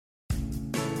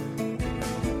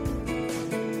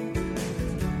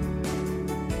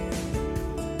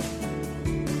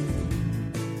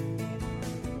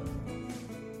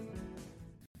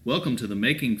Welcome to the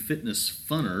Making Fitness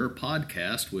Funner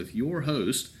podcast with your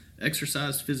host,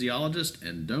 exercise physiologist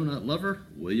and donut lover,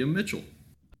 William Mitchell.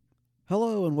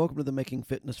 Hello and welcome to the Making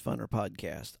Fitness Funner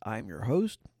podcast. I'm your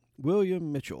host,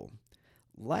 William Mitchell.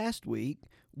 Last week,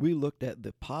 we looked at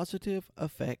the positive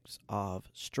effects of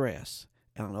stress.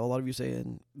 And I know a lot of you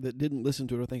saying that didn't listen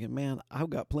to it are thinking, man, I've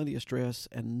got plenty of stress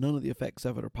and none of the effects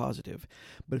of it are positive.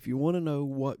 But if you want to know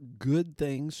what good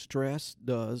things stress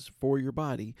does for your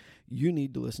body, you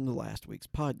need to listen to last week's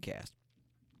podcast.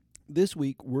 This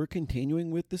week, we're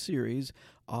continuing with the series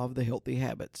of the healthy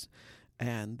habits.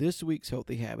 And this week's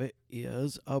healthy habit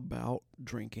is about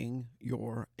drinking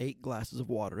your 8 glasses of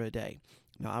water a day.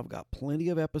 Now, I've got plenty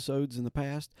of episodes in the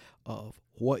past of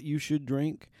what you should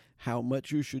drink, how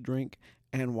much you should drink,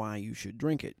 and why you should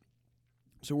drink it.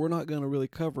 So we're not going to really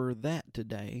cover that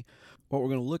today. What we're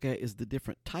going to look at is the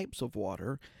different types of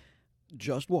water,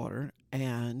 just water,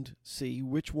 and see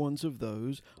which ones of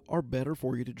those are better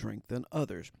for you to drink than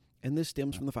others. And this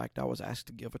stems from the fact I was asked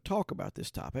to give a talk about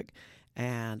this topic,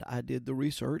 and I did the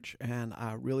research, and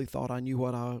I really thought I knew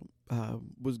what I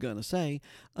was going to say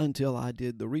until I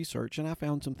did the research, and I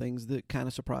found some things that kind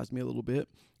of surprised me a little bit,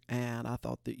 and I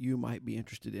thought that you might be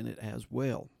interested in it as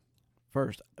well.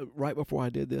 First, right before I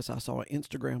did this, I saw an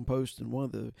Instagram post, and one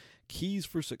of the keys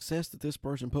for success that this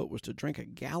person put was to drink a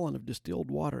gallon of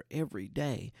distilled water every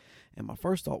day. And my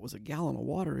first thought was a gallon of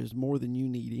water is more than you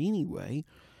need anyway.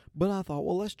 But I thought,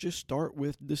 well, let's just start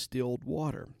with distilled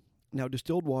water. Now,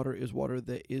 distilled water is water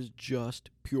that is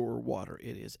just pure water.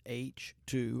 It is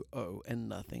H2O and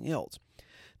nothing else.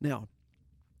 Now,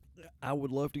 I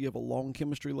would love to give a long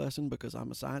chemistry lesson because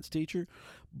I'm a science teacher,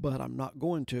 but I'm not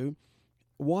going to.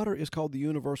 Water is called the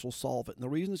universal solvent. And the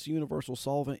reason it's a universal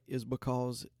solvent is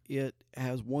because it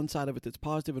has one side of it that's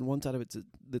positive and one side of it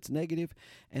that's negative.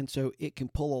 And so it can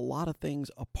pull a lot of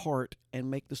things apart and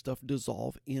make the stuff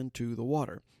dissolve into the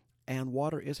water. And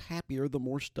water is happier the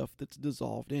more stuff that's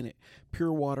dissolved in it.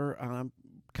 Pure water, I'm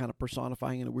kind of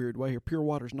personifying in a weird way here, pure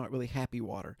water is not really happy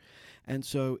water. And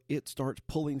so it starts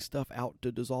pulling stuff out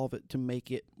to dissolve it to make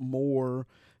it more,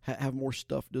 have more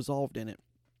stuff dissolved in it.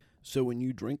 So when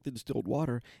you drink the distilled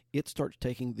water, it starts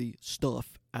taking the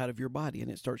stuff out of your body, and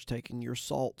it starts taking your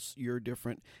salts, your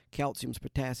different calciums,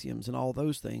 potassiums, and all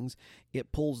those things.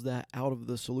 It pulls that out of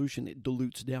the solution. It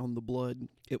dilutes down the blood.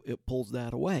 It pulls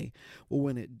that away. Well,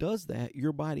 when it does that,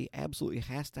 your body absolutely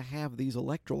has to have these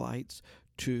electrolytes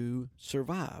to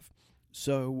survive.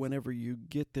 So whenever you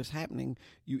get this happening,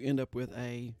 you end up with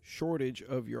a shortage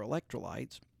of your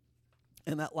electrolytes.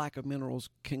 And that lack of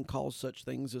minerals can cause such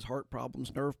things as heart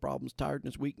problems, nerve problems,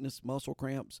 tiredness, weakness, muscle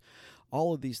cramps.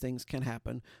 All of these things can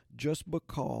happen just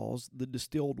because the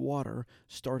distilled water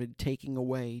started taking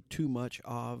away too much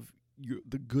of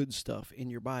the good stuff in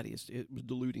your body. It was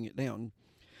diluting it down.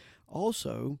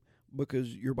 Also,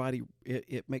 because your body,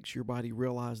 it makes your body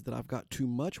realize that I've got too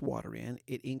much water in,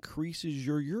 it increases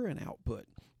your urine output.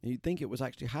 And you'd think it was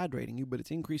actually hydrating you, but it's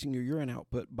increasing your urine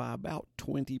output by about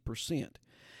 20%.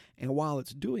 And while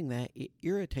it's doing that, it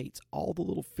irritates all the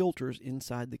little filters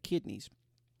inside the kidneys.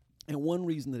 And one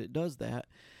reason that it does that,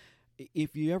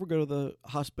 if you ever go to the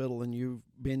hospital and you've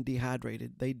been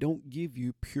dehydrated, they don't give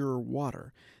you pure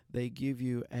water. They give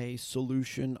you a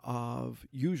solution of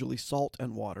usually salt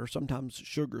and water, sometimes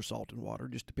sugar, salt, and water,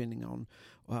 just depending on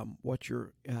what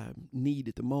your need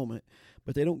at the moment.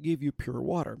 But they don't give you pure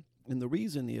water. And the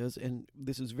reason is, and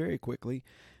this is very quickly,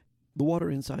 the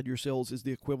water inside your cells is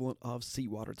the equivalent of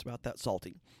seawater. It's about that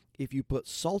salty. If you put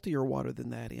saltier water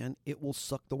than that in, it will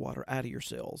suck the water out of your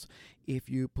cells. If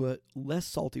you put less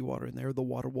salty water in there, the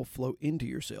water will flow into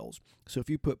your cells. So if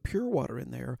you put pure water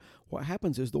in there, what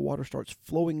happens is the water starts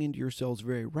flowing into your cells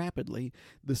very rapidly.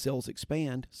 The cells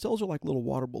expand. Cells are like little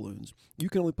water balloons. You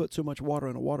can only put so much water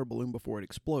in a water balloon before it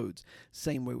explodes.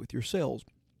 Same way with your cells.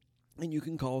 And you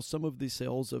can cause some of the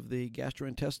cells of the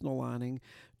gastrointestinal lining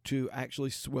to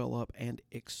actually swell up and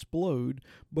explode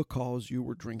because you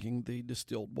were drinking the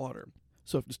distilled water.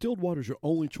 So if distilled water is your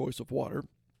only choice of water,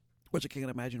 which I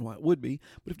can't imagine why it would be,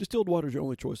 but if distilled water is your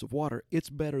only choice of water, it's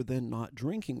better than not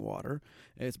drinking water.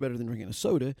 It's better than drinking a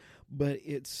soda, but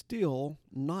it's still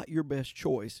not your best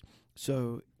choice.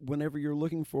 So whenever you're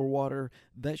looking for water,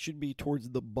 that should be towards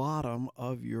the bottom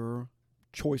of your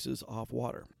choices of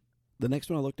water. The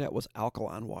next one I looked at was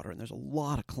alkaline water, and there's a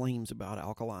lot of claims about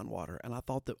alkaline water, and I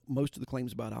thought that most of the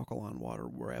claims about alkaline water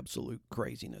were absolute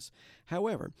craziness.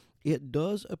 However, it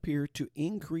does appear to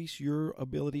increase your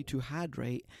ability to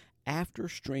hydrate after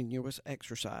strenuous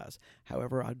exercise.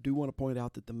 However, I do want to point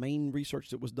out that the main research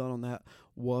that was done on that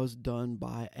was done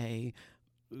by a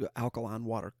alkaline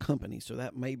water company, so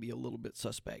that may be a little bit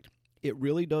suspect. It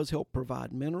really does help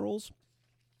provide minerals.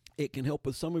 It can help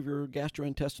with some of your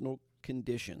gastrointestinal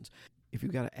conditions. If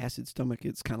you've got an acid stomach,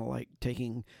 it's kind of like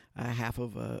taking half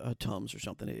of a Tums or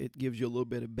something. It gives you a little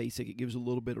bit of basic, it gives a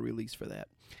little bit of release for that.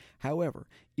 However,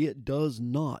 it does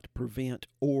not prevent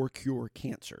or cure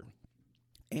cancer.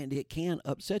 And it can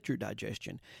upset your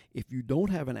digestion. If you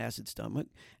don't have an acid stomach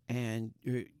and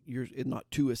you're not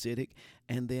too acidic,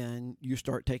 and then you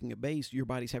start taking a base, your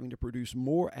body's having to produce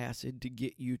more acid to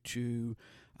get you to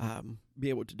be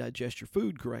able to digest your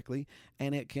food correctly,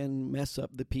 and it can mess up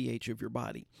the pH of your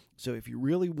body. So if you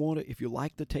really want to, if you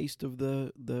like the taste of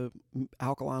the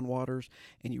alkaline waters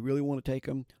and you really want to take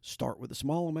them, start with a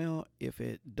small amount. If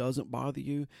it doesn't bother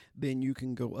you, then you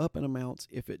can go up in amounts.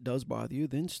 If it does bother you,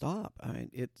 then stop. I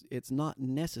mean, it's not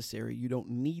necessary. You don't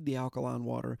need the alkaline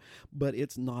water, but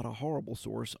it's not a horrible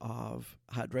source of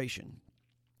hydration.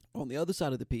 On the other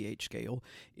side of the pH scale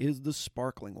is the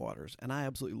sparkling waters, and I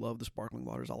absolutely love the sparkling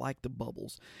waters. I like the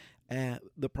bubbles.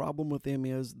 The problem with them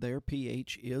is their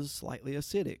pH is slightly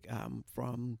acidic,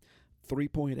 from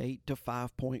 3.8 to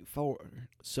 5.4.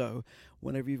 So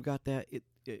whenever you've got that,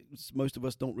 most of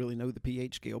us don't really know the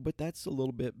pH scale, but that's a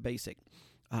little bit basic.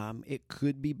 It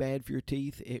could be bad for your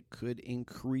teeth. It could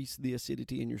increase the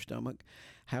acidity in your stomach.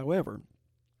 However,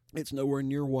 it's nowhere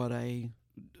near what a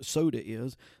soda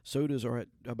is. Sodas are at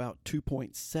about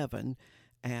 2.7,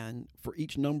 and for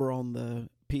each number on the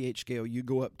pH scale, you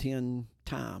go up 10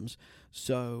 times.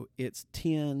 So it's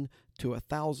 10 to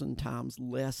 1,000 times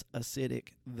less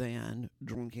acidic than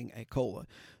drinking a cola.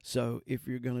 So if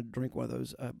you're going to drink one of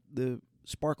those, the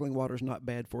sparkling water is not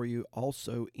bad for you,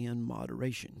 also in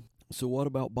moderation. So what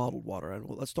about bottled water?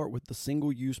 Well, let's start with the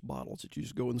single-use bottles that you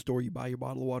just go in the store, you buy your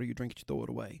bottle of water, you drink it, you throw it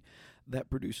away. That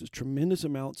produces tremendous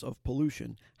amounts of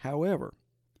pollution. However,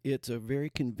 it's a very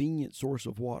convenient source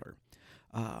of water.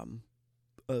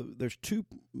 There's two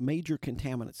major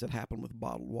contaminants that happen with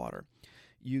bottled water.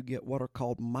 You get what are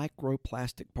called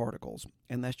microplastic particles,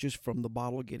 and that's just from the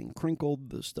bottle getting crinkled,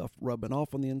 the stuff rubbing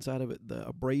off on the inside of it, the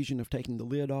abrasion of taking the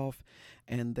lid off,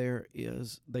 and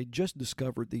they just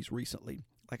discovered these recently.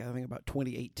 Like I think about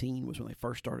 2018 was when they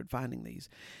first started finding these.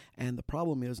 And the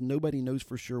problem is nobody knows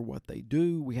for sure what they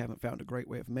do. We haven't found a great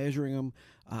way of measuring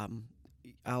them.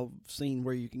 I've seen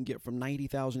where you can get from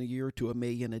 90,000 a year to 1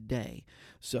 million a day.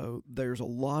 So there's a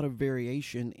lot of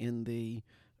variation in the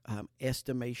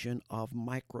estimation of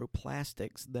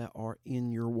microplastics that are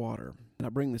in your water. And I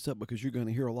bring this up because you're going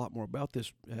to hear a lot more about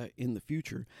this in the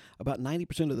future. About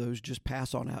 90% of those just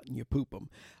pass on out and you poop them.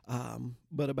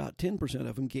 But about 10%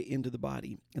 of them get into the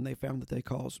body, and they found that they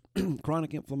cause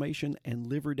chronic inflammation and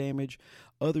liver damage,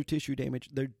 other tissue damage.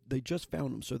 They just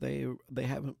found them, so they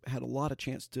haven't had a lot of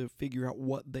chance to figure out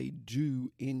what they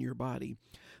do in your body.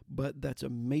 But that's a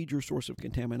major source of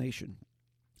contamination.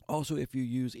 Also, if you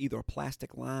use either a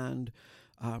plastic-lined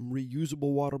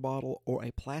reusable water bottle or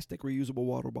a plastic reusable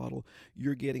water bottle,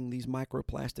 you're getting these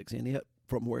microplastics in it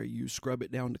from where you scrub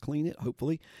it down to clean it,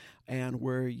 hopefully, and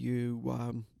where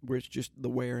it's just the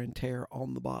wear and tear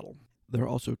on the bottle. There are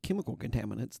also chemical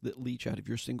contaminants that leach out of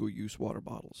your single-use water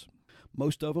bottles.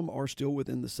 Most of them are still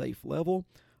within the safe level.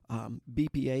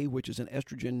 BPA, which is an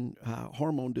estrogen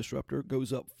hormone disruptor,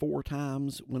 goes up 4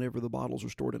 times whenever the bottles are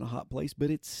stored in a hot place, but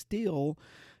it's still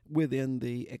within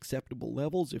the acceptable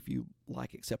levels, if you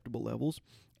like acceptable levels.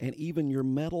 And even your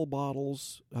metal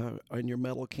bottles and your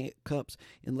metal cups,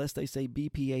 unless they say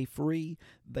BPA free,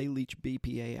 they leach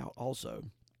BPA out also.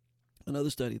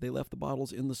 Another study, they left the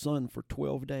bottles in the sun for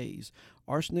 12 days.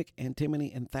 Arsenic,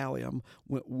 antimony, and thallium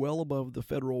went well above the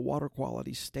federal water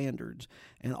quality standards,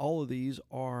 and all of these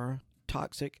are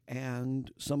toxic,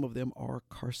 and some of them are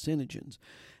carcinogens.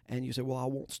 And you say, well, I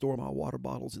won't store my water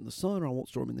bottles in the sun, or I won't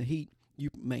store them in the heat. You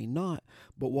may not,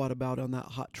 but what about on that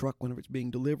hot truck whenever it's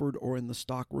being delivered, or in the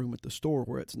stock room at the store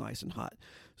where it's nice and hot?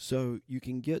 So you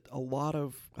can get a lot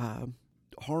of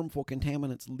harmful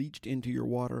contaminants leached into your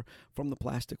water from the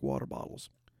plastic water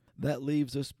bottles. That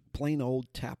leaves us plain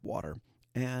old tap water,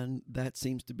 and that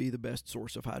seems to be the best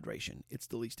source of hydration. It's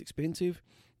the least expensive.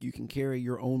 You can carry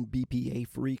your own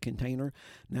BPA-free container.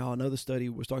 Now, another study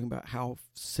was talking about how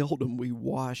seldom we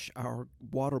wash our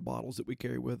water bottles that we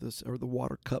carry with us, or the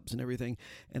water cups and everything,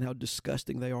 and how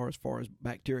disgusting they are as far as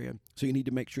bacteria. So you need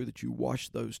to make sure that you wash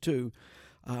those too.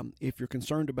 If you're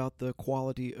concerned about the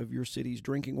quality of your city's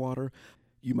drinking water,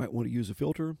 you might want to use a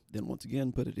filter. Then once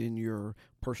again, put it in your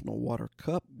personal water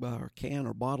cup or can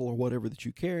or bottle or whatever that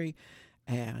you carry,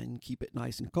 and keep it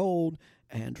nice and cold,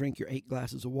 and drink your 8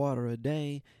 glasses of water a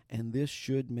day, and this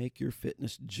should make your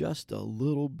fitness just a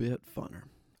little bit funner.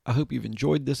 I hope you've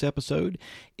enjoyed this episode.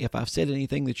 If I've said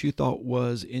anything that you thought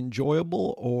was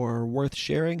enjoyable or worth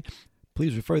sharing,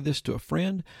 please refer this to a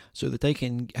friend so that they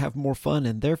can have more fun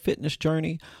in their fitness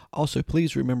journey. Also,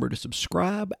 please remember to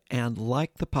subscribe and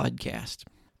like the podcast.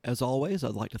 As always,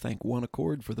 I'd like to thank One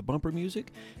Accord for the bumper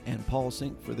music and Paul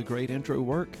Sink for the great intro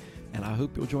work. And I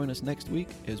hope you'll join us next week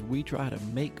as we try to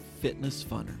make fitness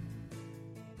funner.